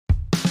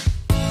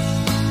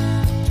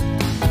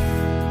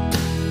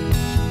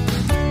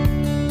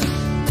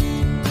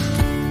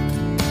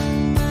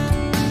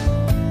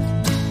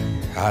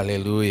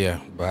Haleluya.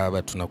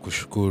 Baba,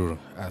 tunakushukuru.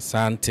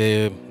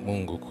 Asante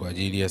Mungu kwa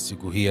ajili ya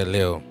siku hii ya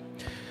leo.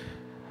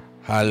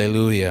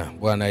 Haleluya.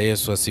 Bwana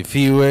Yesu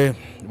asifiwe.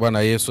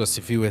 Bwana Yesu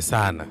asifiwe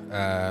sana.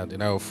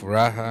 Ninayo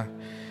furaha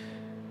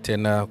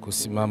tena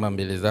kusimama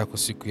mbele zako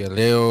siku ya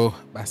leo.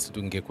 Basi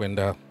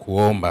tungekwenda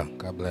kuomba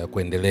kabla ya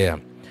kuendelea.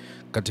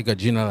 Katika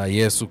jina la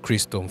Yesu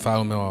Kristo,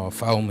 mfalme wa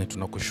wafalme,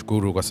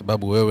 tunakushukuru kwa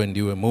sababu wewe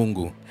ndiwe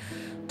Mungu.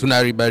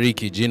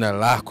 Tunalibariki jina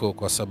lako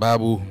kwa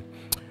sababu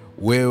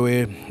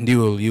wewe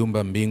ndiwe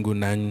uliumba mbingu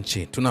na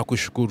nchi.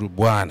 Tunakushukuru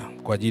Bwana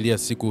kwa ajili ya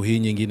siku hii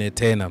nyingine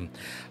tena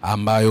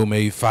ambayo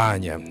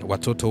umeifanya.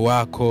 Watoto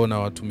wako na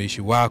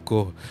watumishi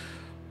wako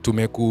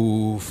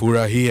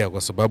tumekufurahia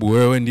kwa sababu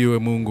wewe ndiwe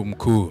Mungu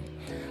mkuu.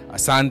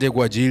 Asante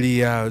kwa ajili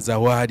ya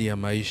zawadi ya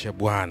maisha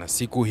Bwana.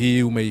 Siku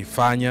hii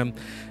umeifanya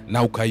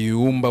na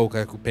ukaiumba,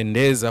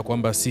 ukakupendeza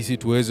kwamba sisi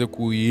tuweze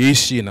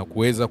kuiishi na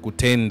kuweza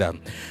kutenda.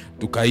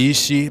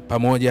 Tukaishi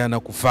pamoja na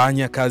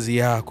kufanya kazi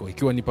yako,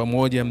 ikiwa ni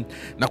pamoja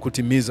na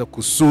kutimiza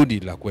kusudi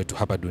la kwetu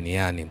hapa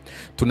duniani.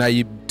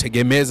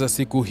 Tunaitegemeza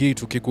siku hii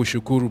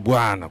tukikushukuru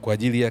Bwana kwa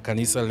ajili ya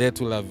kanisa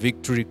letu la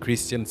Victory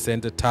Christian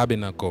Center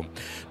Tabernacle.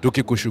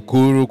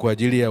 Tukikushukuru kwa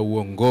ajili ya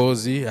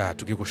uongozi,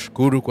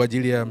 tukikushukuru kwa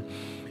ajili ya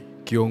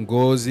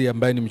kiongozi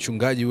ambaye ni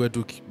mchungaji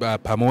wetu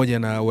pamoja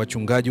na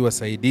wachungaji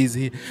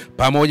wasaidizi,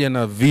 pamoja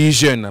na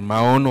vision na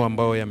maono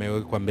ambayo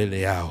yamewekwa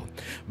mbele yao.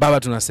 Baba,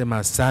 tunasema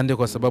asante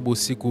kwa sababu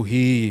siku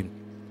hii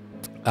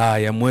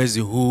ya mwezi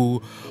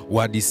huu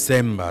wa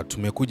Disemba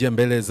tumekuja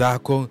mbele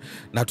zako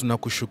na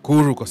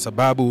tunakushukuru kwa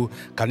sababu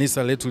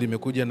kanisa letu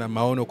limekuja na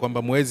maono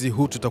kwamba mwezi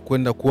huu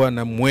tutakwenda kuwa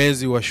na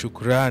mwezi wa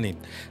shukrani,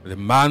 the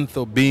month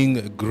of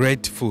being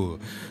grateful.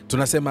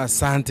 Tunasema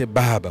asante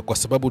Baba kwa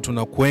sababu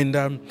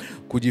tunakwenda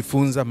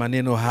kujifunza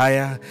maneno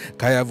haya,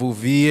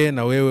 kayavuvie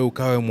na wewe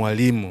ukawe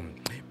mwalimu.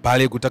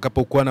 Pale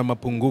kutakapokuwa na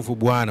mapungufu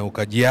Bwana,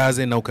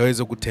 ukajiaze na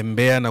ukaweze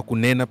kutembea na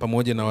kunena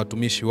pamoja na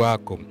watumishi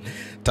wako.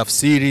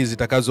 Tafsiri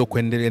zitakazo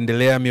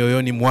kuendelea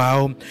mioyoni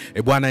mwao,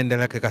 Bwana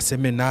endelea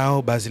kaseme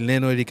nao, basi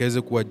neno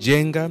likaweze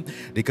kuwajenga,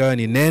 likawa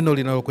ni neno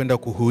linalokwenda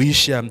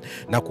kuhuisha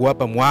na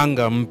kuwapa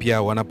mwanga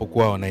mpya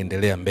wanapokuwa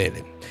wanaendelea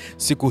mbele.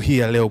 Siku hii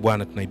ya leo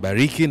Bwana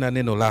tunaibariki na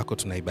neno lako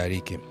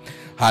tunaibariki.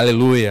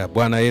 Haleluya.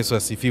 Bwana Yesu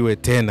asifiwe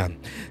tena.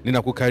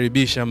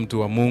 Ninakukaribisha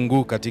mtu wa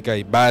Mungu katika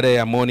ibada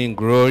ya Morning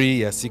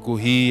Glory ya siku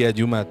hii ya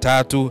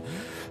Jumatatu.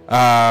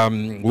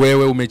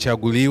 Wewe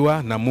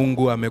umechaguliwa na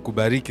Mungu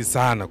amekubariki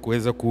sana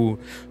kuweza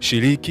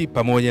kushiriki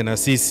pamoja na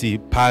sisi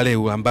pale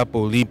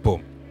ambapo ulipo.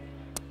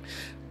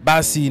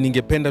 Basi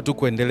ningependa tu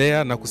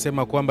kuendelea na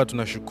kusema kwamba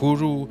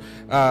tunashukuru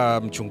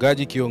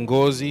mchungaji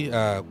kiongozi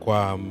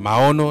kwa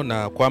maono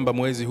na kwamba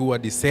mwezi huu wa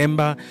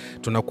Disemba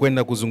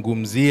tunakwenda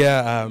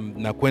kuzungumzia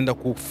na kwenda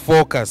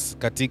kufocus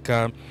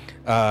katika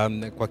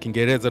kwa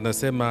Kiingereza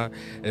nasema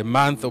a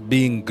month of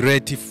being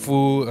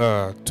grateful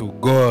to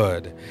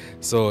God.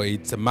 So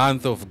it's a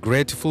month of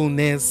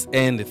gratefulness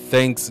and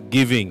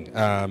thanksgiving.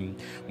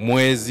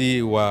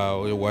 Mwezi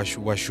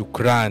wa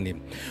shukrani.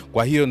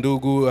 Kwa hiyo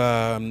ndugu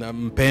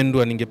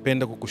mpendwa,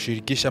 ningependa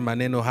kukushirikisha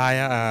maneno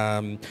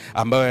haya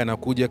ambayo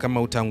yanakuja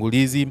kama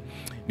utangulizi.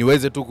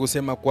 Niweze tu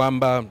kusema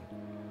kwamba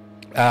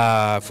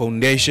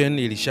foundation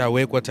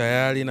ilishawekwa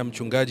tayari na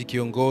mchungaji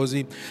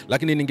kiongozi,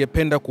 lakini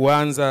ningependa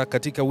kuanza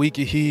katika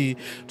wiki hii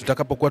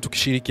tutakapokuwa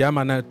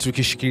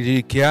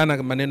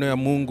tukishirikiana maneno ya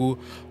Mungu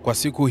kwa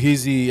siku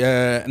hizi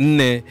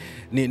 4.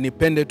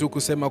 Nipende tu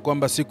kusema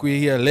kwamba siku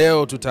hii ya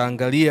leo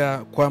tutaangalia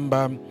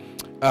kwamba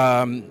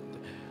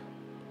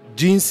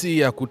jinsi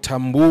ya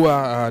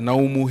kutambua na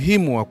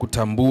umuhimu wa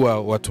kutambua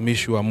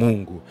watumishi wa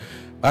Mungu.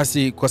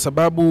 Basi kwa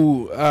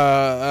sababu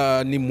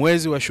ni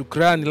mwezi wa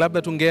shukrani,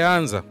 labda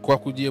tungeanza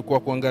kwa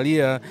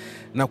kuangalia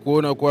na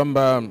kuona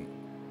kwamba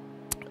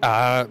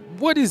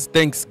what is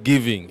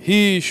thanksgiving?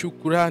 Hii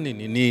shukrani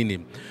ni nini?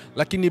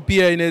 Lakini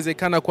pia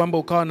inawezekana kwamba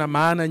ukawa na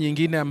maana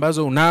nyingine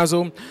ambazo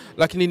unazo,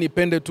 lakini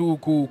nipende tu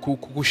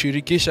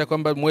kushirikisha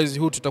kwamba mwezi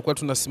huu tutakuwa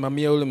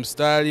tunasimamia ule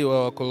mstari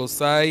wa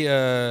Wakolosai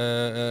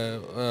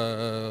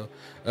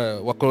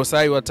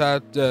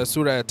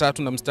sura ya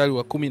 3 na mstari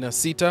wa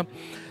 16.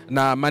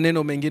 Na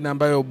maneno mengine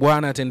ambayo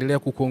Bwana ataendelea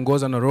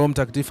kukuongoza na Roho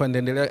Mtakatifu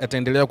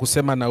ataendelea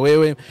kusema na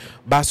wewe,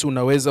 basi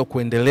unaweza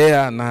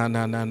kuendelea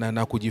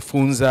na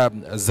kujifunza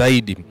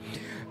zaidi.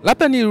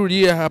 Labda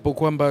nirudie hapo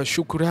kwamba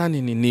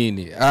shukrani ni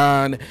nini.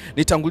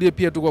 Nitangulie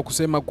pia tu kwa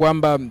kusema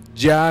kwamba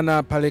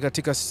jana pale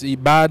katika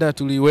ibada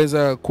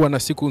tuliweza kuwa na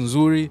siku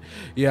nzuri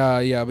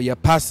ya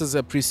pastors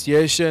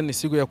appreciation,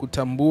 siku ya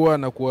kutambua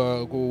na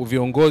kwa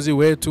viongozi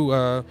wetu,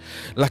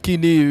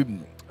 lakini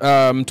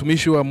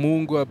mtumishi wa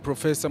Mungu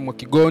Profesa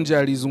Mwakigonja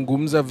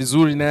alizungumza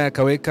vizuri naye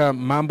akaweka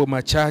mambo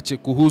machache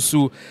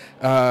kuhusu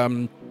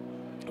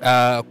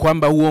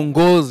kwamba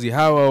uongozi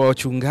hawa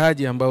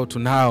wachungaji ambao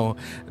tunao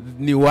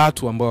ni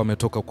watu ambao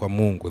wametoka kwa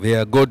Mungu. They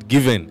are God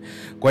given.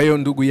 Kwa hiyo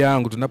ndugu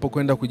yangu,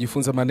 tunapokwenda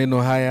kujifunza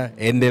maneno haya,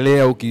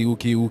 endelea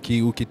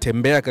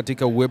ukitembea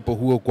katika uwepo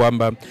huo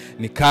kwamba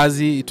ni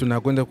kazi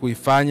tunakwenda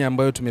kuifanya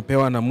ambayo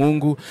tumepewa na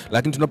Mungu,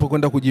 lakini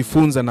tunapokwenda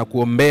kujifunza na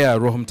kuombea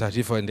Roho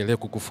Mtakatifu aendelee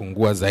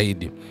kukufungua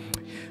zaidi.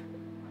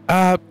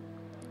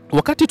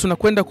 wakati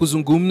tunakwenda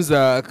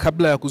kuzungumza,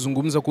 kabla ya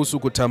kuzungumza kuhusu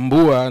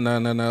kutambua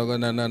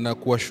na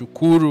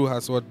kuwashukuru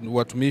hasa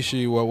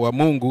watumishi wa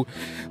Mungu,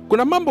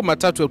 kuna mambo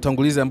matatu ya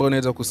utangulizi ambayo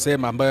naweza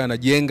kusema ambayo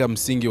yanajenga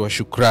msingi wa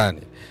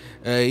shukrani.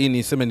 Hii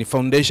niseme ni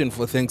foundation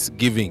for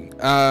thanksgiving.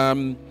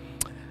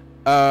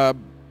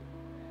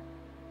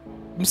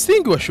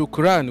 Msingi wa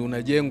shukrani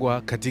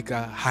unajengwa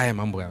katika haya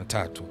mambo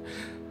matatu.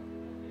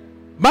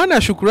 Maana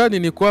ya shukrani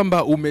ni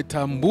kwamba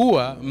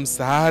umetambua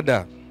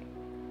msaada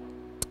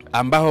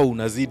ambao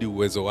unazidi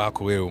uwezo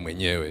wako wewe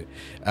mwenyewe.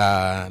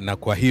 Na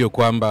kwa hiyo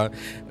kwamba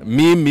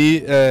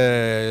mimi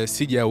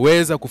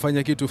sijaweza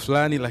kufanya kitu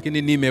fulani,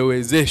 lakini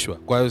nimewezeshwa.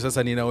 Kwa hiyo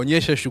sasa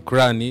ninaonyesha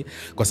shukrani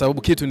kwa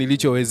sababu kitu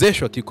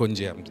nilichowezeshwa kiko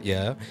nje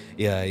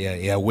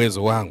ya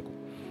uwezo wangu.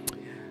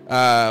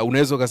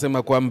 Unaweza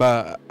kusema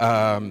kwamba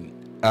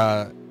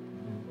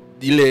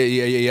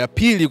ile ya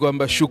pili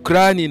kwamba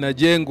shukrani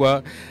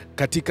inajengwa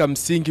katika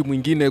msingi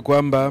mwingine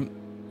kwamba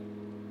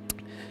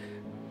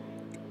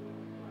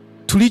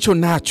tulicho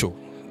nacho,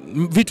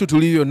 vitu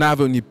tulivyo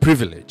navyo ni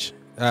privilege.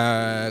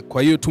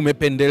 Kwa hiyo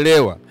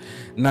tumependelewa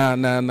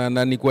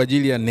na ni kwa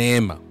ajili ya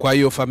neema. Kwa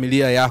hiyo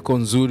familia yako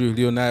nzuri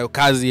ulionayo,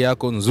 kazi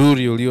yako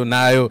nzuri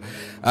ulionayo,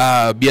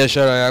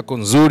 biashara yako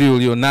nzuri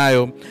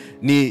ulionayo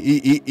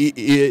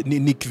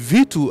ni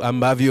vitu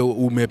ambavyo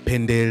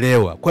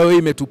umependelewa. Kwa hiyo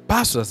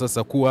imetupaswa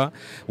sasa kuwa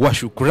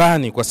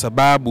washukrani kwa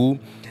sababu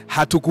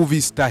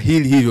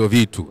hatukuvistahili hivyo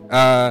vitu.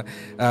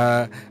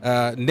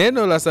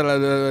 Neno la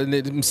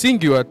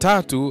msingi wa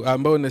tatu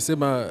ambao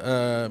nasema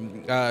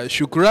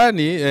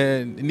shukrani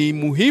ni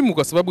muhimu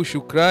kwa sababu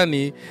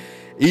shukrani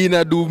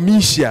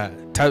inadumisha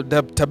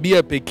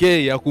tabia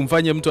pekee ya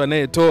kumfanya mtu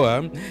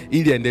anayetoa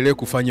ili aendelee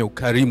kufanya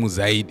ukarimu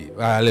zaidi.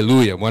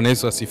 Haleluya, Bwana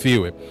Yesu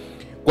asifiwe.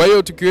 Kwa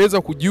hiyo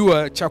tukiweza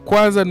kujua, cha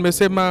kwanza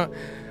nimesema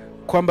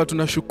kwamba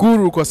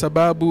tunashukuru kwa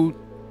sababu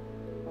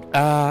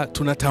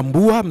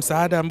tunatambua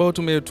msaada ambao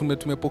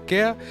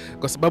tumepokea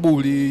kwa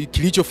sababu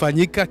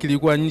kilichofanyika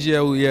kilikuwa nje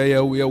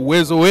ya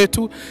uwezo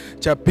wetu.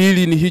 Cha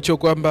pili ni hicho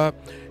kwamba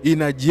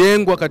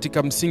inajengwa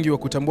katika msingi wa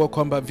kutambua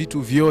kwamba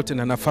vitu vyote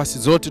na nafasi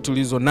zote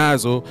tulizo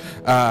nazo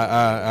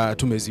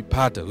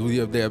tumezipata.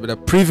 We are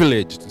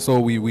privileged,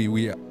 so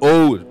we are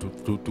owed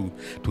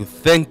to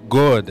thank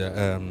God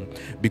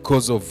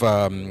because of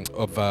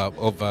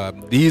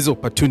these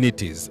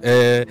opportunities.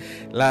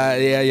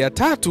 Ya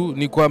tatu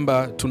ni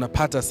kwamba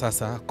tunapata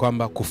sasa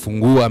kwamba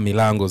kufungua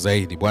milango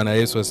zaidi. Bwana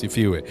Yesu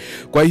asifiwe.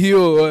 Kwa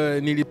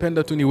hiyo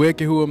nilipenda tu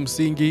niweke huo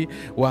msingi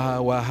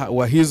wa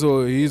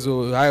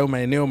hayo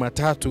maeneo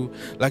matatu.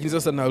 Lakini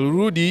sasa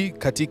narudi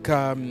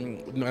katika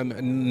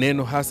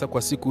neno hasa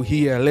kwa siku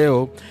hii ya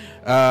leo,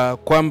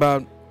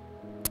 kwamba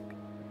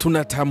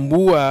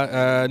tunatambua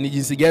ni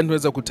jinsi gani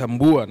tunaweza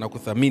kutambua na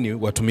kuthamini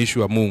watumishi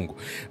wa Mungu.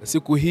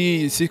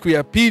 Siku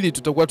ya pili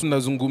tutakuwa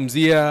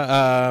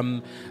tunazungumzia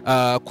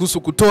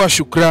kuhusu kutoa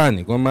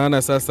shukrani, kwa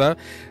maana sasa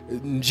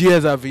njia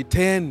za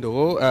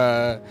vitendo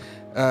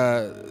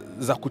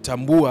za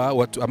kutambua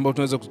watu ambao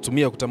tunaweza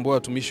kutumia kutambua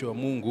watumishi wa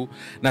Mungu.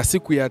 Na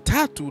siku ya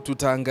tatu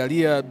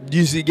tutaangalia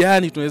jinsi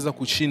gani tunaweza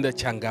kushinda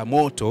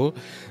changamoto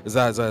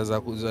za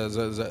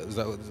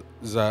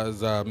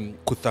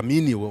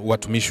kuthamini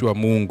watumishi wa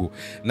Mungu.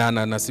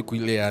 Na siku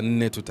ile ya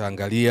 4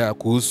 tutaangalia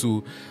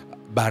kuhusu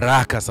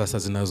baraka sasa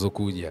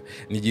zinazokuja.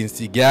 Ni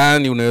jinsi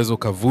gani unaweza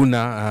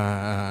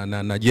kuvuna,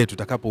 na je,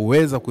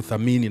 tutakapoweza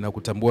kuthamini na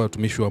kutambua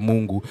watumishi wa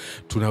Mungu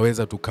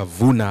tunaweza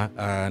tukavuna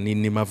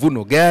ni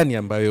mavuno gani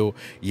ambayo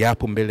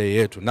yapo mbele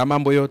yetu. Na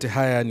mambo yote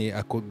haya ni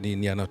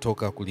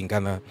yanatoka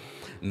kulingana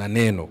na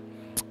neno.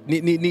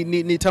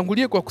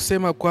 Nitangulie kwa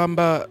kusema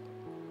kwamba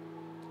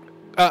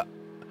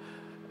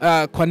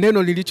kwa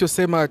neno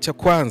lilichosema cha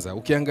kwanza,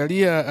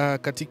 ukiangalia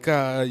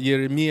katika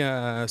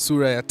Yeremia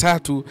sura ya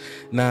 3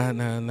 na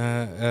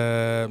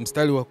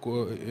mstari wa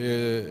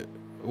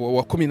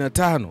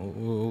 15,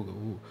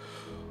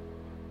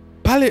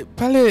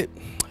 pale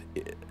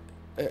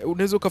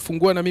unaweza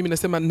kufungua na mimi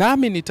nasema,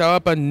 nami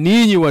nitawapa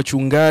ninyi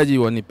wachungaji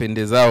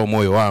wanipendezao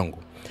moyo wangu,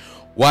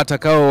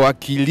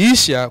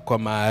 watakaowalisha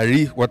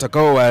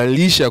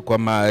kwa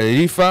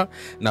maarifa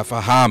na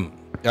fahamu.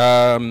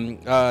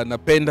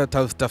 Napenda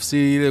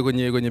tafsiri ile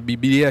kwenye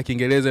Biblia ya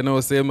Kiingereza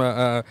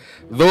inayosema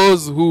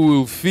those who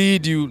will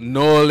feed you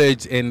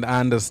knowledge and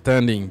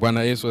understanding.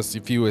 Bwana Yesu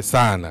asifiwe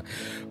sana.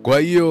 Kwa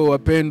hiyo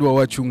wapendwa,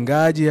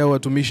 wachungaji au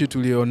watumishi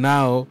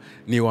tulionao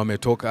ni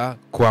wametoka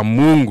kwa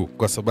Mungu,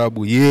 kwa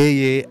sababu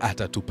yeye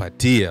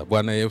atatupatia.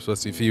 Bwana Yesu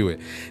asifiwe.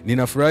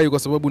 Ninafurahi kwa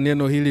sababu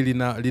neno hili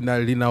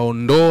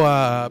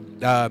linaondoa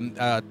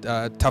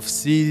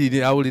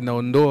tafsiri au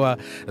linaondoa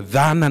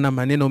dhana na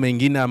maneno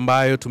mengine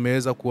ambayo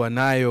tumeweza kuwa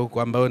nayo,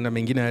 ambayo na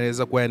mengine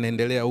yanaweza kuwa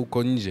yanaendelea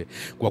huko nje,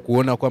 kwa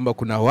kuona kwamba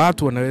kuna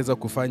watu wanaweza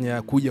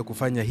kuja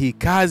kufanya hii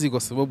kazi kwa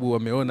sababu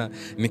wameona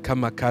ni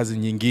kama kazi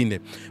nyingine.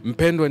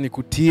 Mpendwa,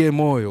 nikutie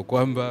moyo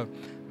kwamba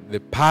the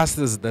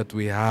pastors that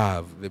we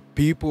have, the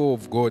people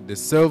of God, the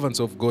servants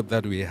of God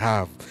that we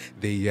have,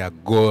 they are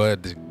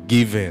God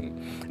given.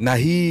 Na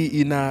hii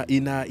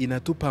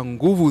inatupa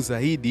nguvu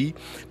zaidi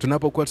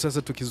tunapokuwa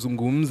sasa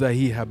tukizungumza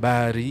hii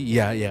habari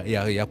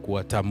ya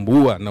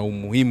kuwatambua na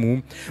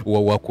umuhimu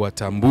wa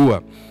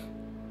kuwatambua.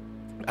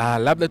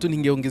 Labda tu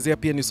ningeongezea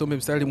pia nisome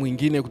mstari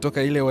mwingine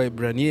kutoka ile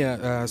Waebrania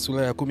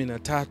sura ya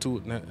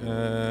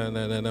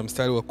 13 na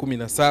mstari wa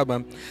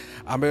 17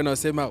 ambayo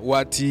unasema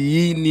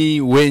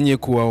watiini wenye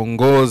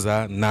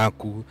kuwaongoza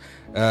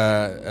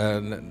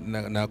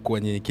na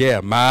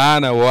kuwanyenyekea,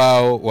 maana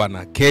wao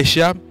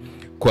wanakesha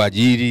kwa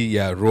ajili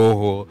ya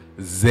roho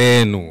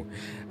zenu.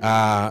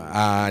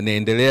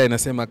 Naendelea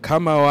inasema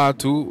kama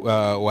watu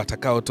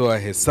watakaotoa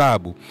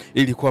hesabu,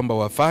 ili kwamba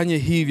wafanye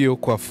hivyo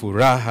kwa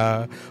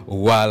furaha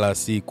wala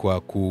si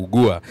kwa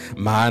kuugua,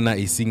 maana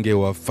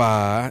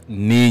isingewafaa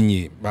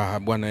ninyi.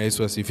 Bwana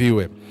Yesu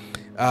asifiwe.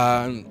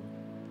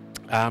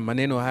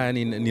 Maneno haya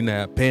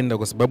ninayapenda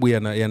kwa sababu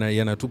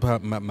yanatupa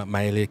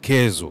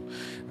maelekezo.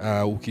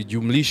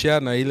 Ukijumlisha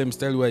na ile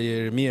mstari wa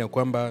Yeremia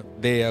kwamba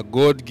they are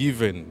God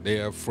given,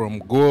 they are from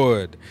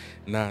God,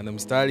 na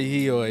mstari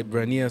hiyo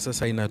Ibrania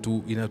sasa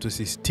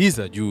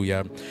inatusisitiza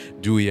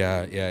juu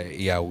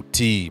ya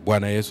utii.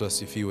 Bwana Yesu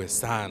asifiwe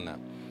sana.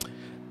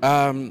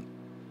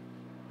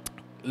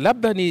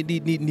 Labda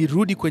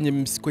nirudi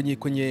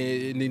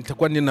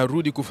nitakuwa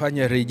ninarudi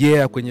kufanya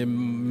rejea kwenye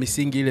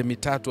misingi ile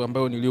mitatu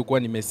ambayo niliokuwa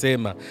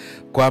nimesema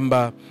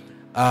kwamba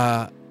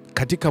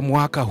katika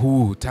mwaka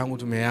huu tangu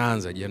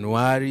tumeanza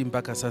Januari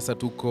mpaka sasa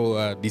tuko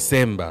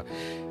Disemba.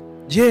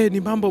 Je, ni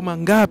mambo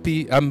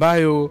mangapi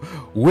ambayo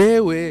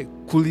wewe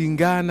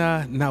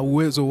kulingana na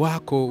uwezo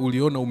wako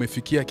uliona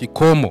umefikia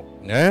kikomo,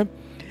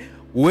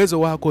 uwezo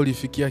wako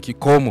ulifikia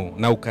kikomo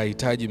na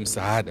ukahitaji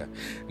msaada?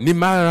 Ni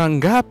mara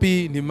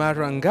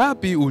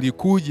ngapi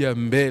ulikuja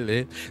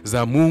mbele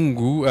za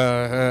Mungu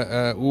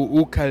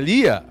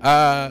ukalia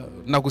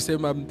na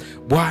kusema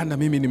Bwana,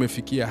 mimi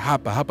nimefikia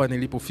hapa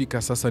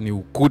nilipofika sasa ni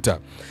ukuta,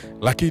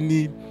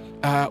 lakini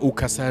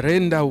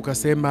ukasarenda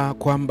ukasema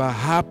kwamba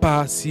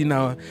hapa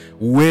sina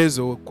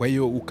uwezo, kwa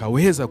hiyo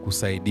ukaweza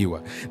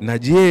kusaidiwa? Na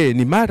je,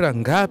 ni mara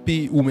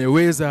ngapi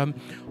umeweza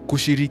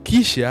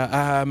kushirikisha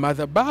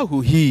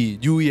madhabahu hii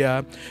juu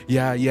ya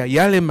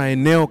yale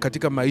maeneo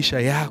katika maisha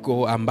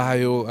yako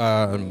ambayo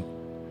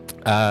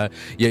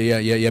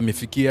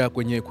yamefikia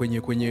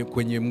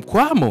kwenye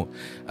mkwamo?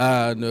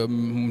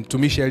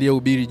 Mtumishi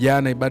aliyehubiri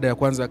jana ibada ya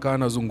kwanza akawa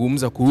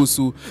anazungumza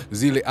kuhusu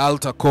zile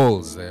altar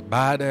calls.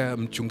 Baada ya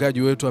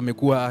mchungaji wetu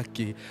amekuwa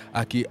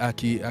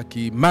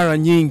mara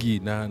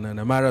nyingi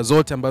na mara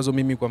zote ambazo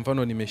mimi kwa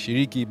mfano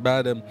nimeshiriki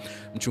ibada,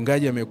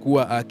 mchungaji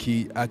amekuwa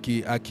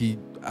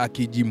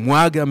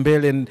akijimwaga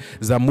mbele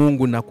za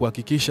Mungu na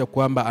kuhakikisha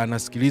kwamba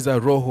anasikiliza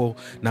roho,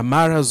 na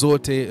mara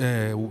zote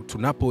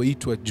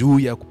tunapoitwa juu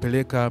ya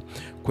kupeleka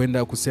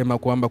kwenda kusema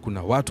kwamba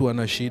kuna watu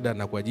wana shida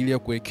na kwa ajili ya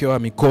kuwekewa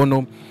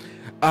mikono,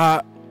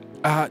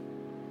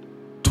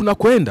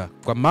 tunakwenda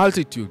kwa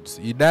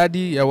multitudes,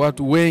 idadi ya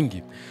watu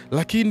wengi,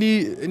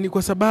 lakini ni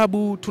kwa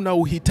sababu tuna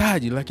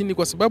uhitaji, lakini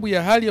kwa sababu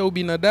ya hali ya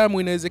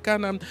ubinadamu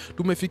inawezekana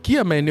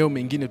tumefikia maeneo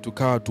mengine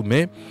tukawa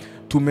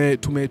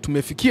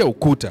tumefikia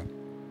ukuta.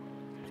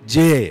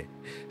 Je,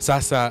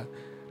 sasa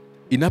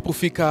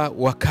inapofika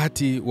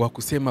wakati wa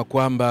kusema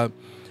kwamba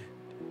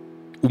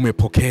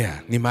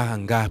umepokea, ni mara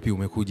ngapi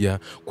umekuja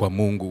kwa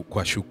Mungu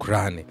kwa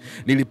shukrani?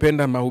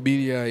 Nilipenda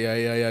mahubiri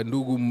ya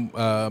ndugu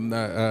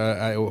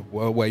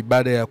wa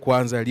ibada ya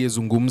kwanza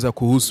aliyezungumza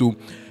kuhusu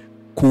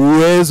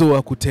uwezo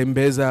wa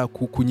kutembeza,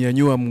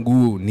 kunyanyua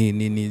mguu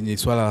ni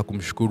swala la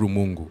kumshukuru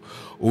Mungu.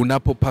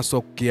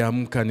 Unapopaswa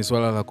kuamka ni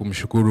swala la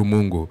kumshukuru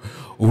Mungu.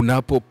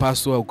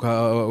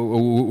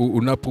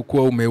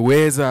 Unapokuwa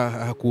umeweza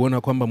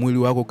kuona kwamba mwili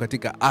wako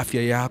katika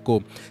afya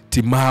yako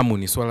timamu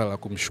ni swala la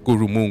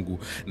kumshukuru Mungu.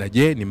 Na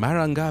je, ni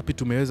mara ngapi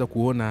tumeweza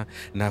kuona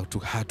na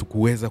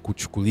hatukuweza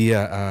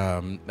kuchukulia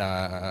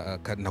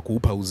na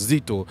kuupa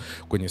uzito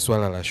kwenye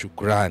swala la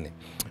shukrani?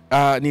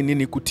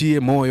 Nikutie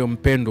moyo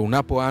mpendo,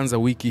 unapoanza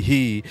wiki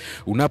hii,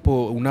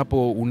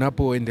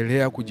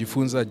 unapoendelea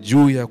kujifunza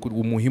juu ya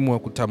umuhimu wa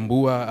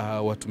kutambua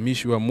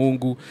watumishi wa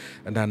Mungu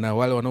na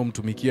wale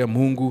wanaomtumikia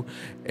Mungu,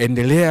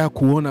 endelea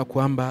kuona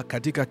kwamba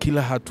katika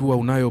kila hatua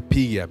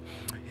unayopiga,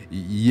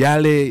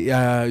 yale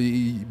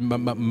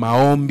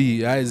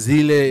maombi,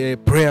 zile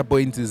prayer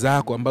points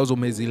zako ambazo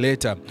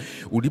umezileta,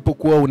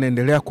 ulipokuwa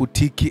unaendelea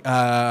kutiki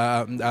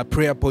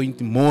prayer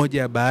point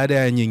moja baada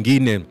ya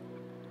nyingine,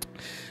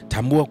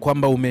 tambua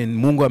kwamba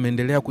Mungu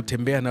ameendelea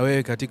kutembea na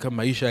wewe katika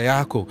maisha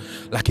yako.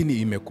 Lakini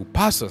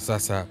imekupasa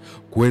sasa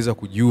kuweza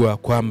kujua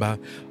kwamba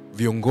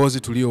viongozi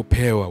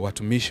tuliopewa,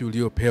 watumishi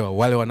uliopewa,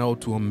 wale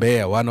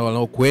wanaotuombea,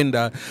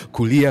 wanaokwenda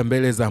kulia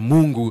mbele za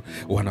Mungu,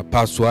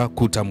 wanapaswa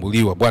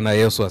kutambuliwa. Bwana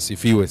Yesu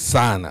asifiwe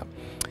sana.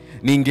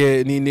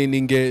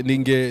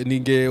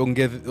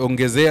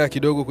 Ongezea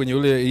kidogo kwenye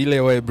ile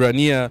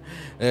Waebrania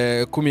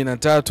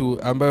 13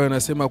 ambayo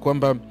anasema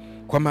kwamba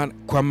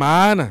kwa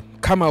maana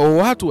kama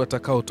watu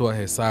watakaotoa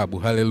hesabu,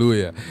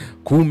 haleluya,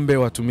 kumbe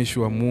watumishi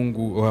wa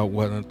Mungu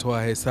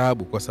wanatoa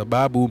hesabu, kwa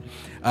sababu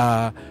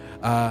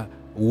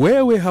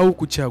wewe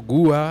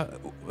haukuchagua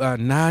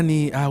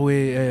nani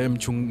awe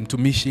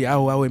mtumishi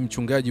au awe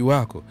mchungaji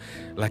wako,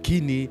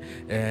 lakini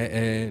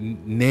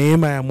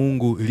neema ya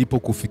Mungu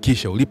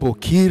ilipokufikisha,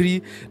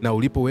 ulipokiri na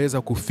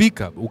ulipoweza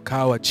kufika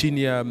ukawa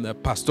chini ya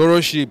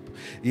pastorship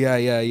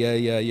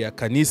ya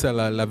kanisa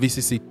la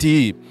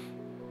VCCT,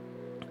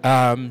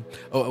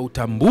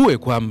 utambue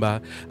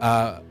kwamba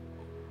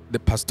the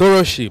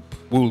pastorship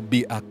will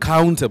be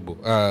accountable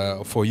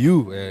for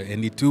you,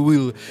 and it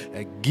will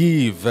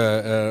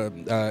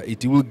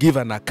give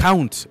an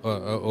account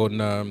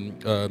on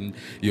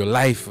your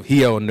life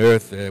here on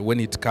earth when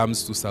it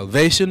comes to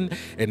salvation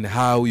and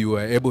how you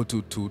are able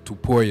to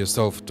pour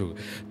yourself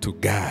to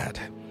God.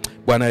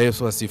 Bwana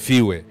Yesu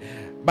asifiwe.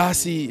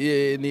 Basi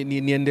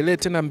niendelee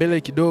tena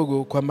mbele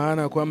kidogo, kwa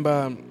maana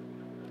kwamba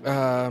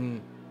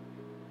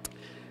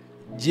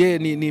je,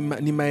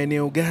 ni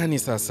maeneo gani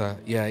sasa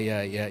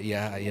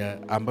ya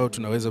ambayo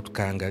tunaweza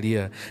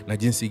tukaangalia, na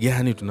jinsi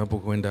gani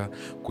tunapokwenda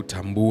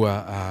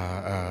kutambua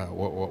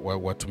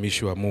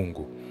watumishi wa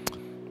Mungu?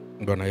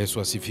 Bwana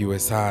Yesu asifiwe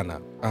sana.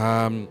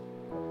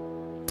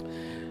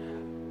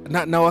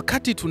 Na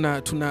wakati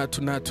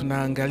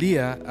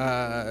tunaangalia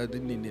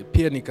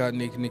pia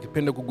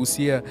nikipenda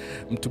kugusia,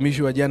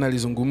 mtumishi wa jana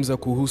alizungumza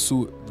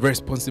kuhusu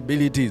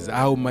responsibilities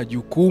au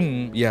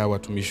majukumu ya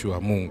watumishi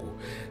wa Mungu,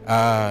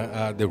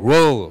 the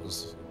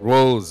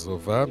roles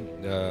of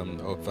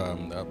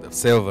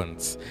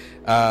servants.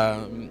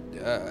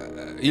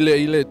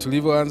 Ile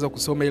tulivyoanza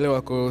kusoma ile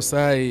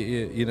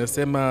Wakolosai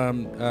inasema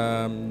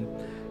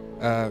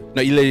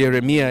na ile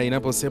Yeremia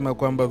inaposema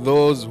kwamba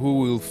those who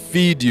will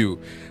feed you.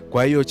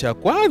 Kwa hiyo cha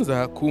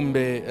kwanza,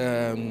 kumbe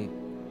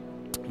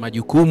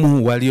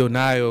majukumu walio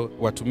nayo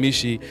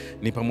watumishi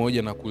ni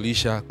pamoja na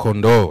kulisha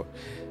kondoo.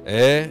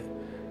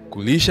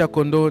 Kulisha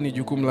kondoo ni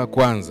jukumu la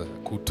kwanza.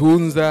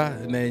 Kutunza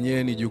na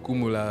yenyewe ni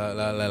jukumu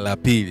la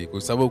pili,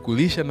 kwa sababu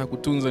kulisha na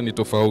kutunza ni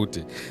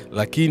tofauti.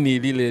 Lakini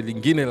lile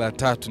lingine la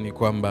tatu ni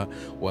kwamba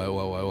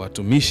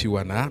watumishi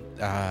wana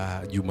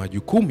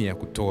majukumu ya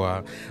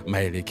kutoa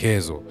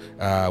maelekezo.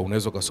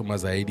 Unaweza kusoma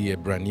zaidi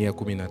Ebrania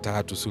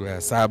 13 sura ya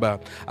 7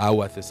 au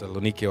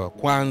Wathesalonike wa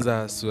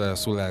kwanza sura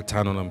ya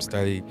 5 na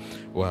mstari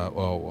wa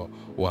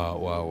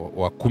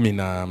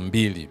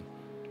 12.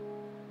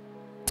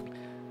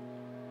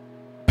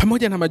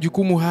 Pamoja na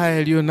majukumu haya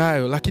yaliyo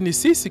nayo, lakini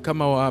sisi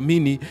kama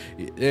waamini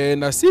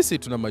na sisi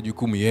tuna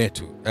majukumu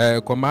yetu,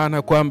 kwa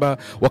maana kwamba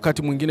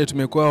wakati mwingine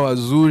tumekuwa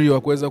wazuri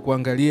wa kuweza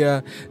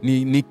kuangalia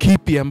ni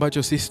kipi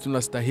ambacho sisi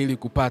tunastahili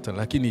kupata,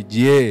 lakini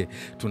je,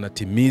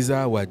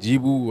 tunatimiza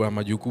wajibu wa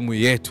majukumu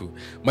yetu?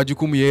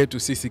 Majukumu yetu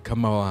sisi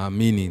kama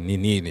waamini ni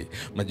nini?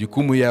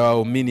 Majukumu ya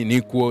waamini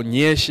ni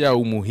kuonyesha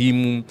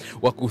umuhimu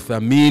wa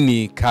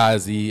kuthamini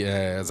kazi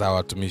za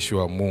watumishi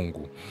wa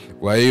Mungu.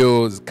 Kwa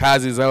hiyo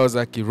kazi zao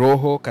za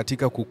kiroho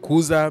katika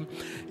kukuza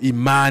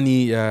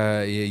imani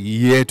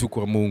yetu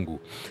kwa Mungu.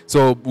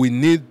 So we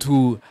need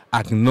to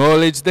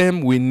acknowledge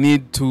them, we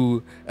need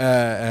to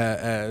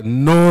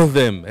know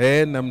them.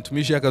 Na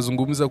mtumishi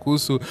akazungumza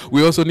kuhusu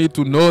we also need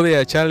to know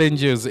their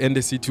challenges and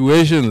the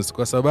situations,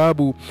 kwa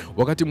sababu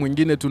wakati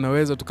mwingine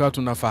tunaweza tukawa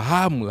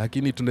tunafahamu,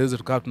 lakini tunaweza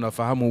tukawa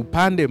tunafahamu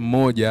upande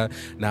mmoja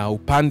na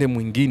upande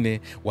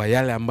mwingine wa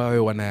yale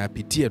ambayo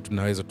wanayapitia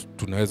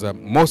tunaweza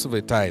most of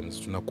the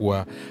times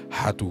tunakuwa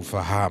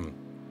hatufahamu.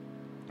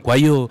 Kwa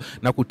hiyo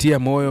nakutia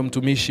moyo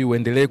mtumishi,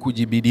 uendelee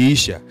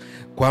kujibidiisha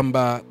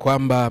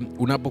kwamba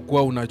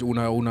unapokuwa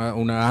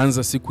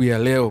unaanza siku ya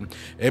leo,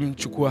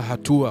 chukua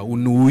hatua,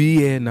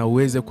 unuie na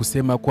uweze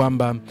kusema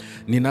kwamba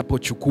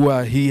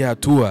ninapochukua hii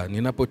hatua,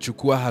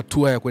 ninapochukua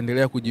hatua ya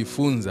kuendelea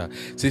kujifunza.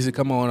 Sisi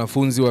kama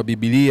wanafunzi wa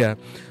Biblia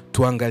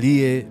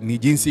tuangalie ni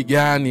jinsi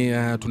gani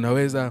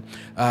tunaweza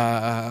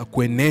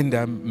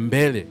kuenenda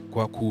mbele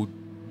kwa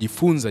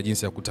kujifunza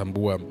jinsi ya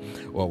kutambua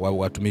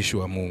watumishi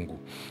wa Mungu.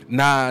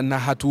 Na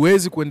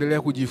hatuwezi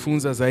kuendelea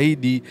kujifunza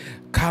zaidi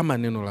kama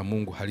neno la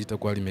Mungu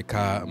halitakuwa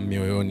limekaa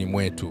mioyoni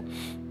mwetu.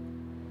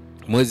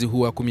 Mwezi huu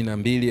wa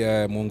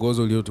 12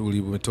 mwongozo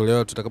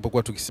uliotolewa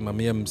tutakapokuwa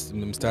tukisimamia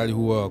mstari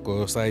huu wa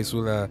Kolosai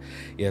sura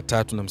ya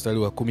 3 na mstari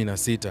wa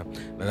 16,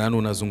 nadhani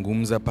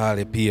unazungumza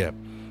pale pia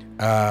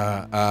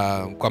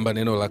kwamba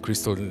neno la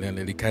Kristo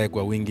likae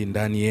kwa wingi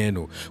ndani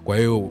yenu. Kwa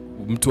hiyo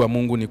mtu wa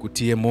Mungu,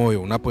 nikutie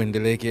moyo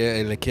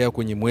unapoendelea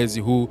kwenye mwezi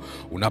huu,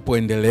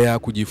 unapoendelea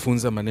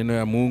kujifunza maneno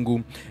ya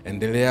Mungu,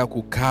 endelea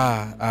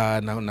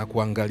kukaa na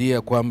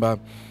kuangalia kwamba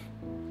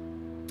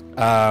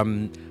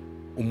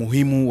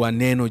umuhimu wa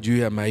neno juu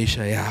ya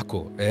maisha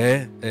yako,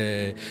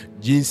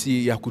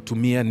 jinsi ya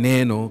kutumia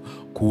neno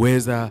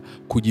kuweza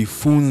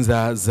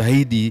kujifunza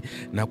zaidi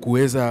na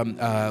kuweza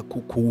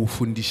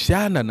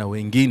kufundishana na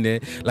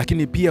wengine,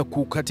 lakini pia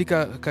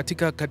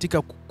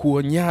katika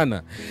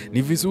kuonyana.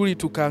 Ni vizuri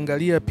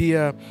tukaangalia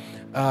pia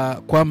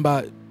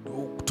kwamba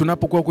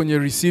tunapokuwa kwenye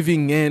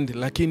receiving end,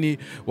 lakini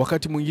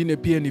wakati mwingine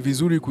pia ni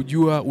vizuri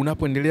kujua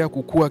unapoendelea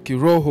kukua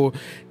kiroho,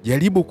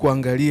 jaribu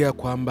kuangalia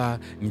kwamba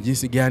ni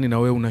jinsi gani na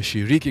wewe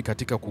unashiriki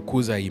katika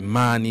kukuza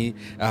imani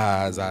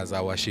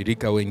za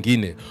washirika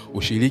wengine.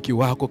 Ushiriki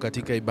wako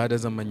katika ibada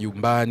za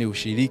manyumbani,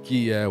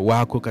 ushiriki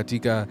wako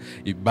katika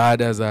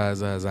ibada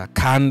za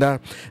kanda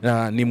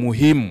ni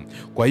muhimu.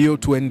 Kwa hiyo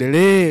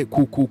tuendelee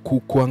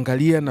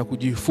kuangalia na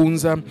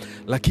kujifunza,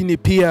 lakini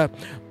pia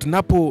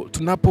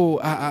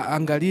tunapo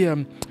angalia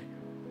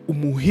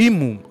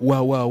umuhimu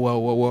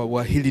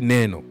wa hili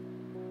neno.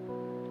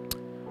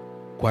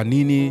 Kwa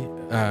nini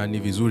ni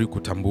vizuri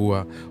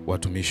kutambua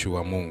watumishi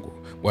wa Mungu?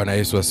 Bwana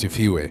Yesu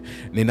asifiwe.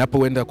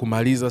 Ninapoenda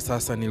kumaliza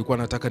sasa, nilikuwa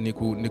nataka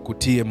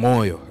nikutie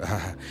moyo.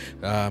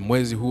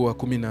 Mwezi huu wa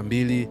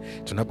 12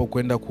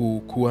 tunapokwenda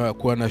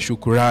kuwa na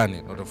shukrani.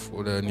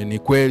 Ni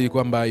kweli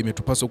kwamba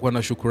imetupaswa kuwa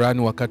na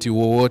shukrani wakati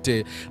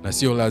wowote, na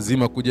sio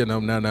lazima kuja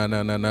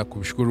na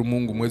kushukuru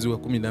Mungu mwezi wa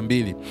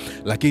 12.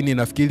 Lakini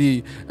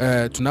nafikiri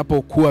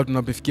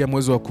tunapofikia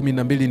mwezi wa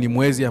 12 ni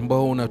mwezi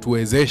ambao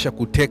unatuwezesha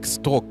take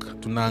stock.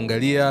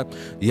 Tunaangalia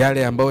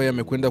yale ambayo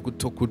yamekwenda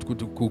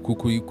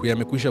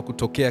yamekwisha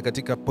kutokea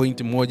katika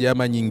point moja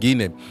ama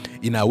nyingine.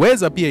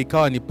 Inaweza pia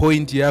ikawa ni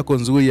point yako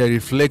nzuri ya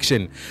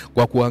reflection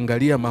kwa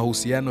kuangalia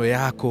mahusiano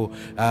yako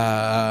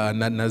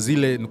na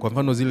zile, kwa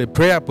mfano zile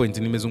prayer point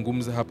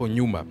nimezungumza hapo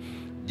nyuma.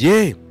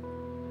 Je,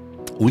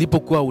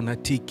 ulipokuwa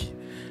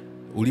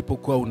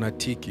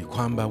unatiki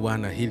kwamba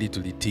Bwana hili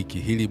tulitiki,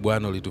 hili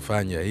Bwana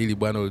ulitufanya, hili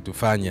Bwana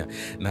ulitufanya,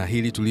 na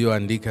hili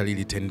tulioandika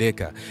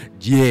lilitendeka,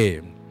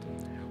 je,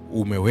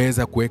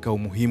 umeweza kuweka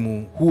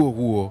umuhimu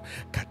huo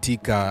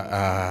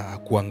katika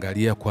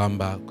kuangalia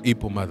kwamba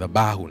ipo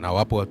madhabahu na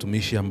wapo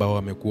watumishi ambao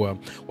wamekuwa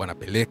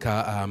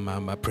wanapeleka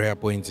prayer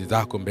points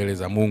zako mbele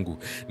za Mungu?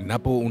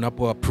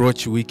 Unapo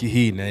approach wiki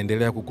hii,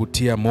 naendelea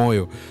kukutia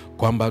moyo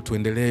kwamba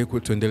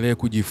tuendelee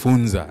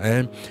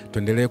kujifunza,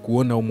 tuendelee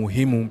kuona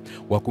umuhimu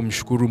wa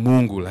kumshukuru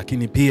Mungu,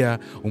 lakini pia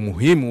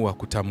umuhimu wa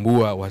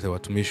kutambua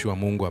watumishi wa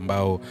Mungu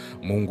ambao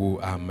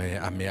Mungu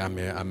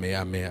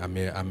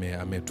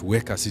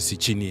ametuweka sisi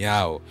chini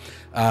yao.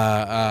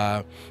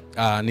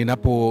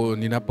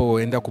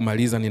 Ninapoenda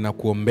kumaliza,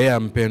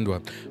 ninakuombea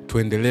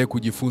tuendelee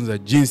kujifunza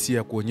jinsi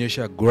ya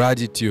kuonyesha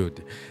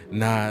gratitude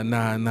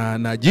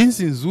na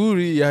jinsi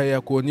nzuri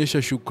ya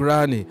kuonyesha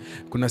shukrani.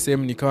 Kuna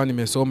sehemu nikawa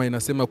nimesoma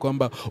inasema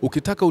kwamba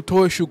ukitaka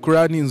utoe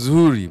shukrani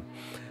nzuri,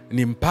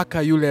 ni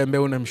mpaka yule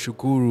ambaye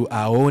unamshukuru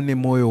aone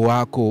moyo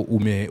wako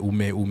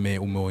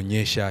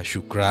umeonyesha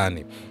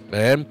shukrani.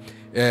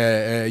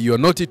 You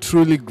are not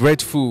truly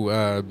grateful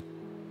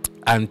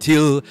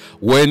until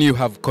when you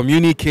have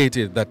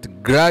communicated that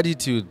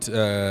gratitude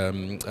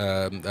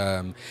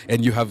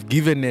and you have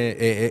given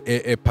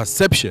a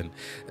perception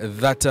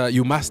that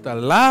you must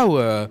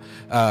allow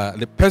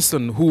the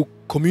person who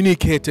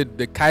communicated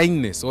the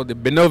kindness or the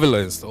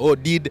benevolence or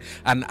did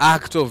an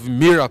act of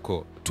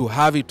miracle to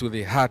have it to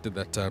the heart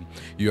that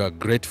you are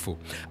grateful.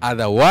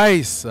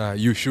 Otherwise,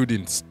 you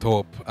shouldn't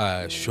stop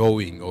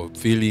showing or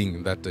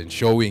feeling that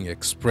and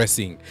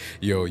expressing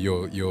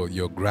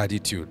your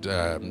gratitude.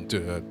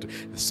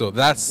 So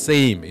that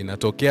same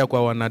inatokea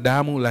kwa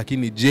wanadamu,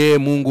 lakini je,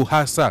 Mungu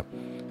hasa?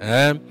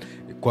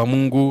 Kwa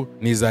Mungu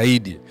ni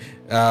zaidi.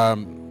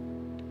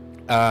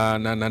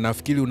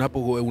 Nafikiri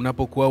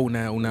unapokuwa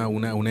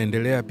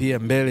unaendelea pia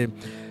mbele,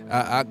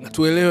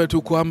 tuelewe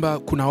tu kwamba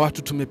kuna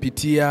watu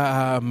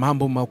tumepitia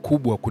mambo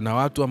makubwa, kuna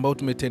watu ambao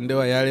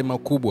tumetendewa yale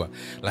makubwa,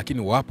 lakini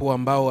wapo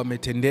ambao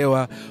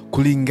wametendewa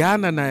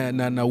kulingana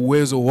na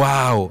uwezo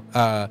wao,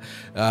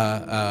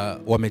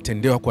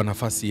 wametendewa kwa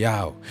nafasi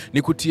yao.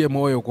 Nikutie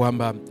moyo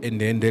kwamba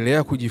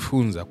endelea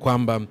kujifunza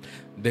kwamba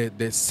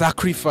the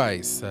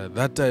sacrifice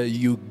that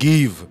you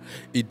give,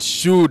 it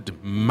should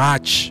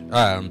match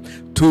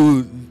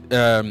to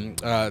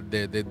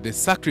the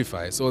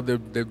sacrifice or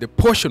the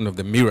portion of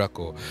the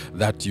miracle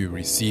that you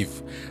receive.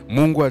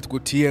 Mungu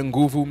atukutie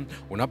nguvu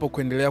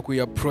unapokuendelea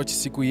kuiapproach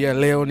siku hii ya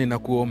leo.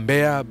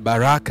 Ninakuombea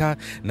baraka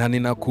na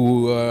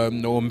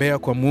ninakuombea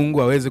kwa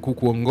Mungu aweze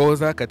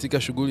kukuongoza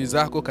katika shughuli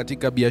zako,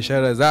 katika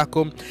biashara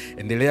zako.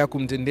 Endelea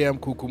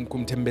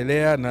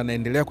kumtembelea na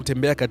naendelea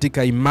kutembea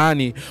katika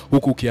imani,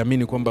 huku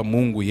ukiamini kwamba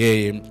Mungu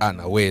yeye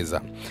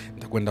anaweza.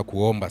 Kwenda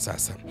kuomba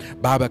sasa.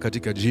 Baba,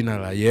 katika jina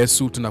la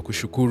Yesu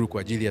tunakushukuru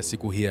kwa ajili ya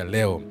siku hii ya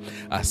leo.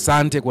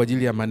 Asante kwa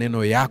ajili ya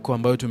maneno yako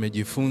ambayo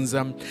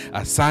tumejifunza.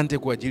 Asante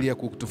kwa ajili ya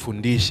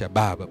kutufundisha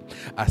Baba.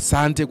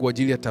 Asante kwa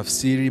ajili ya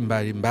tafsiri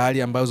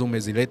mbalimbali ambazo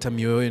umezileta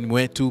mioyoni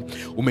mwetu.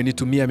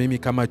 Umenitumia mimi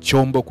kama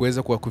chombo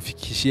kuweza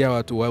kuwafikishia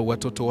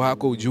watoto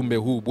wako ujumbe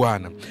huu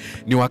Bwana.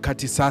 Ni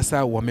wakati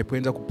sasa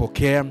wamekwenda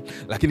kupokea,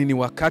 lakini ni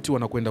wakati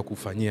wanakwenda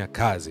kufanyia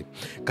kazi.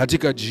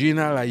 Katika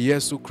jina la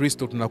Yesu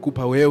Kristo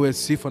tunakupa wewe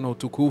sifa na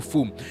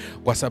utukufu,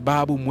 kwa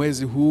sababu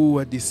mwezi huu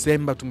wa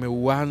Disemba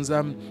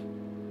tumeuanza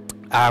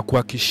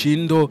kwa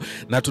kishindo,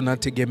 na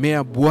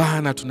tunategemea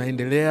Bwana,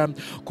 tunaendelea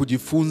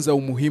kujifunza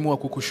umuhimu wa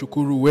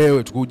kukushukuru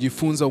wewe,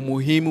 kujifunza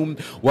umuhimu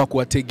wa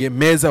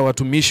kuwategemeza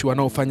watumishi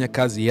wanaofanya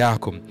kazi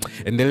yako.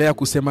 Endelea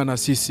kusema na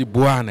sisi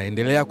Bwana,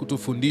 endelea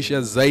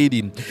kutufundisha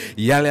zaidi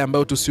yale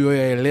ambayo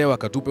tusiyoyaelewa,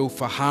 katupe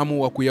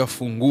ufahamu wa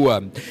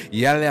kuyafungua.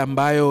 Yale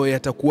ambayo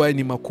yatakuwa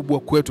ni makubwa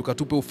kwetu,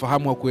 katupe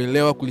ufahamu wa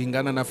kuelewa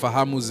kulingana na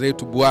fahamu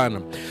zetu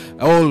Bwana.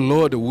 Oh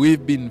Lord,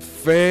 we've been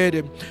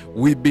fed,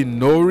 we've been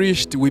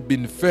nourished, we've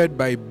been fed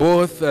by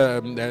both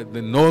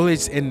the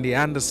knowledge and the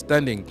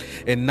understanding,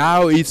 and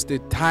now it's the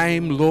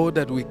time, Lord,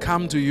 that we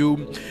come to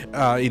you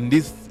in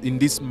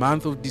this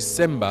month of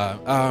December,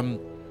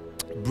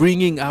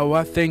 bringing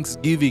our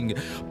thanksgiving,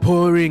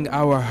 pouring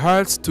our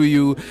hearts to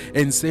you,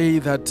 and say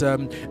that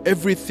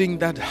everything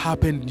that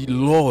happened,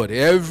 Lord,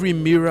 every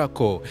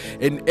miracle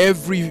and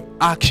every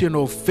action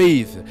of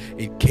faith,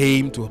 it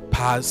came to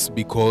pass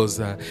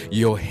because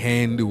your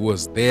hand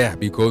was there,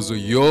 because of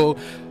your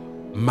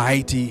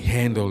mighty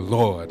hand, oh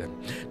Lord.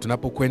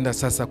 Tunapokwenda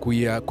sasa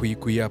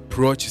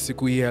approach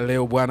siku hii ya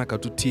leo Bwana,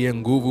 katutie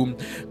nguvu,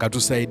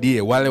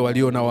 katusaidie. Wale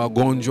walio na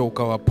wagonjwa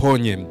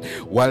ukawaponye,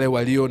 wale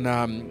walio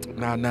na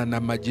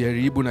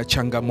majaribu na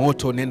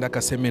changamoto nenda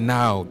kaseme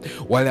nao,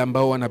 wale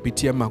ambao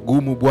wanapitia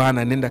magumu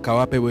Bwana nenda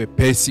kawape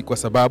wepesi, kwa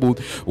sababu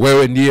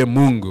wewe ndiye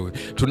Mungu.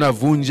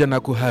 Tunavunja na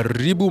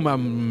kuharibu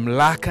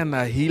mamlaka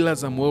na hila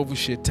za mwovu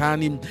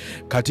shetani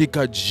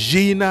katika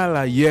jina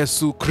la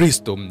Yesu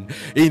Kristo.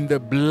 In the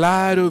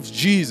blood of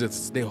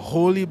Jesus, the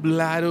holy blood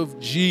of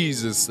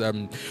Jesus,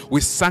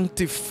 we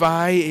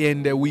sanctify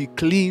and we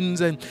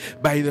cleanse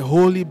by the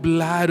holy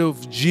blood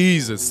of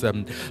Jesus.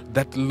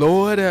 That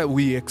Lord,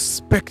 we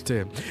expect,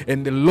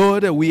 and the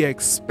Lord, we are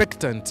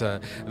expectant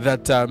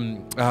that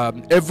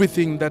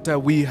everything that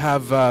we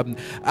have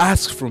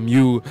asked from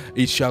you,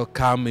 it shall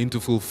come into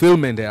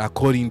fulfillment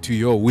according to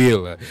your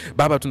will.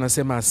 Baba,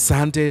 tunasema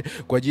asante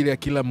kwa ajili ya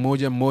kila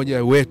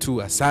mmoja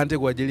wetu. Asante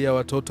kwa ajili ya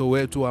watoto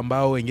wetu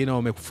ambao wengine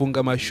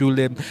wamefunga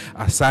mashule.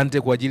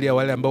 Asante kwa ajili ya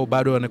wale ambao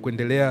bado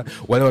wanakuendelea,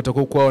 wale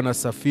watakokuwa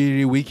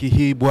wanasafiri wiki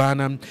hii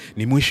Bwana.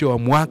 Ni mwisho wa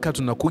mwaka,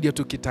 tunakuja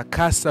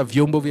tukitakasa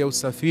vyombo vya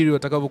usafiri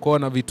watakavyokuwa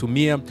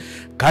wanavitumia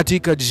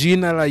katika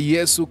jina la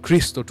Yesu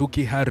Kristo,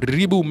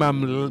 tukiharibu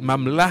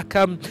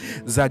mamlaka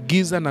za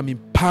giza na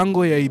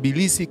mipango ya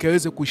ibilisi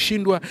ikaweze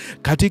kushindwa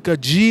katika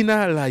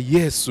jina la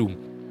Yesu.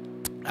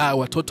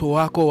 Watoto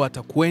wako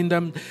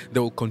watakwenda,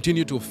 they will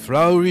continue to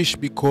flourish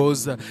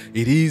because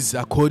it is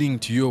according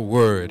to your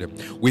word.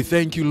 We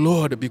thank you,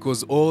 Lord,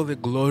 because all the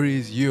glory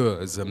is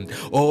yours,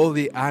 all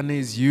the honor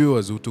is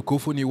yours.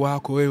 Utukufu ni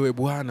wako wewe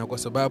Bwana, kwa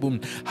sababu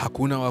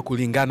hakuna wa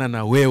kulingana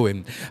na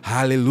wewe.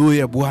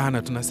 Hallelujah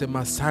Bwana, tunasema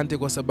asante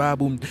kwa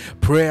sababu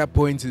prayer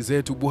points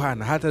zetu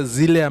Bwana, hata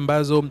zile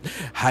ambazo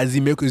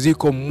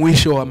ziko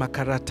mwisho wa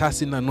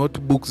makaratasi na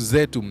notebooks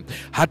zetu,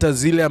 hata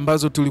zile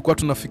ambazo tulikuwa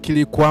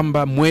tunafikiri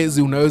kwamba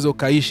mwezi unaweza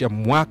ukaisha,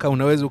 mwaka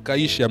unaweza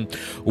ukaisha,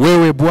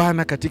 wewe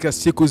Bwana katika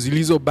siku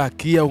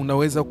zilizobakia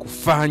unaweza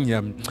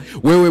kufanya.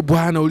 Wewe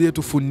Bwana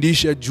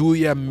uliyetufundisha juu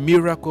ya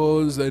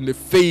miracles and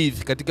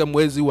faith katika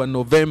mwezi wa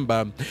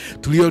Novemba,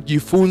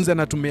 tuliojifunza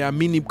na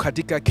tumeamini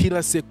katika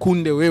kila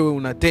sekunde wewe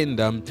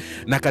unatenda,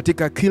 na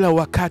katika kila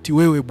wakati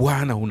wewe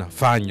Bwana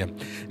unafanya.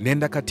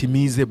 Nenda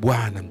katimize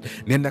Bwana,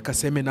 nenda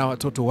kaseme na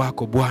watoto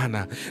wako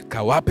Bwana,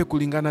 kawape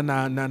kulingana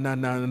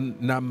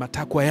na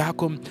matakwa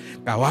yako,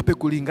 kawape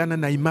kulingana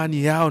na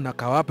imani yao, na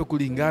kawape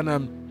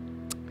kulingana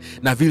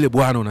na vile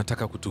Bwana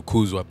unataka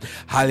kutukuzwa.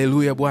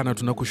 Haleluya Bwana,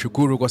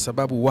 tunakushukuru kwa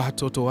sababu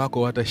watoto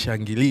wako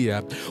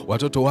watashangilia,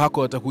 watoto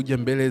wako watakuja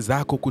mbele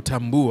zako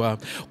kutambua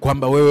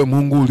kwamba wewe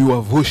Mungu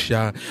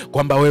uliwavusha,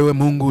 kwamba wewe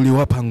Mungu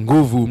uliwapa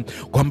nguvu,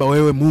 kwamba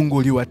wewe Mungu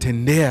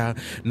uliwatendea,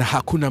 na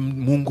hakuna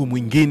Mungu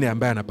mwingine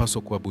ambaye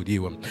anapaswa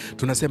kuabudiwa.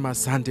 Tunasema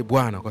asante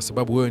Bwana kwa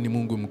sababu wewe ni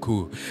Mungu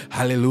mkuu.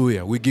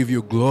 Hallelujah. We give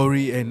you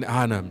glory and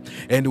honor,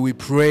 and we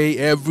pray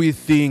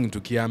everything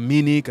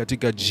tukiamini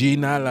katika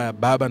jina la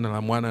Baba na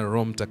la Mwana na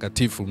Roho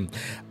Mtakatifu.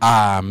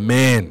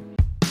 Amen.